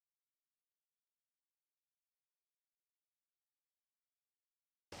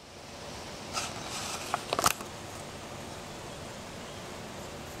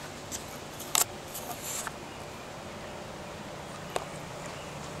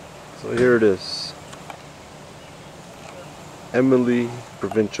So here it is, Emily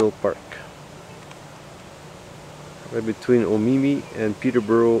Provincial Park, right between Omemee and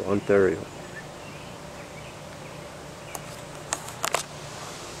Peterborough, Ontario.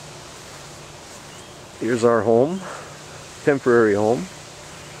 Here's our home, temporary home.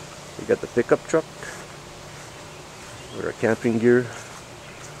 We got the pickup truck with our camping gear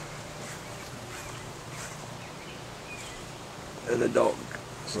and a dog.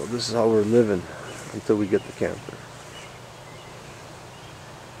 So this is how we're living until we get the camper.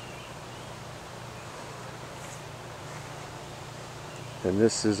 And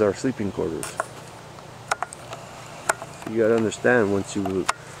this is our sleeping quarters. So you gotta understand, once you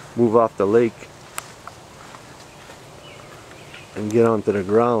move off the lake and get onto the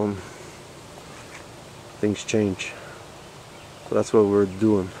ground, things change. So that's what we're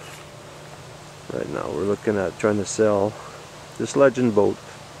doing right now. We're looking at trying to sell this Legend boat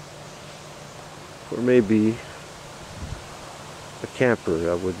for maybe a camper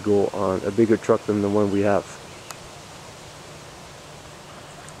that would go on a bigger truck than the one we have.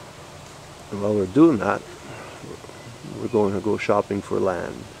 And while we're doing that, we're going to go shopping for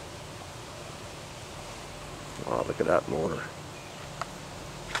land. Oh, look at that motor.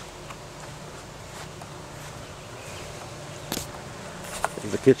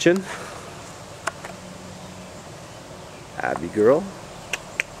 There's the kitchen. Abby girl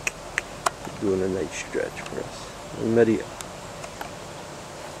doing a nice stretch for us. And Maria.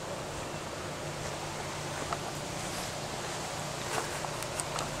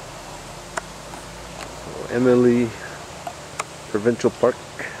 So Emily Provincial Park.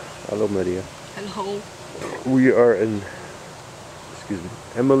 Hello, Maria. Hello. We are in,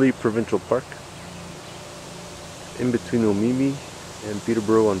 Emily Provincial Park, in between Omemee and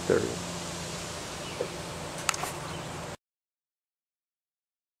Peterborough, Ontario.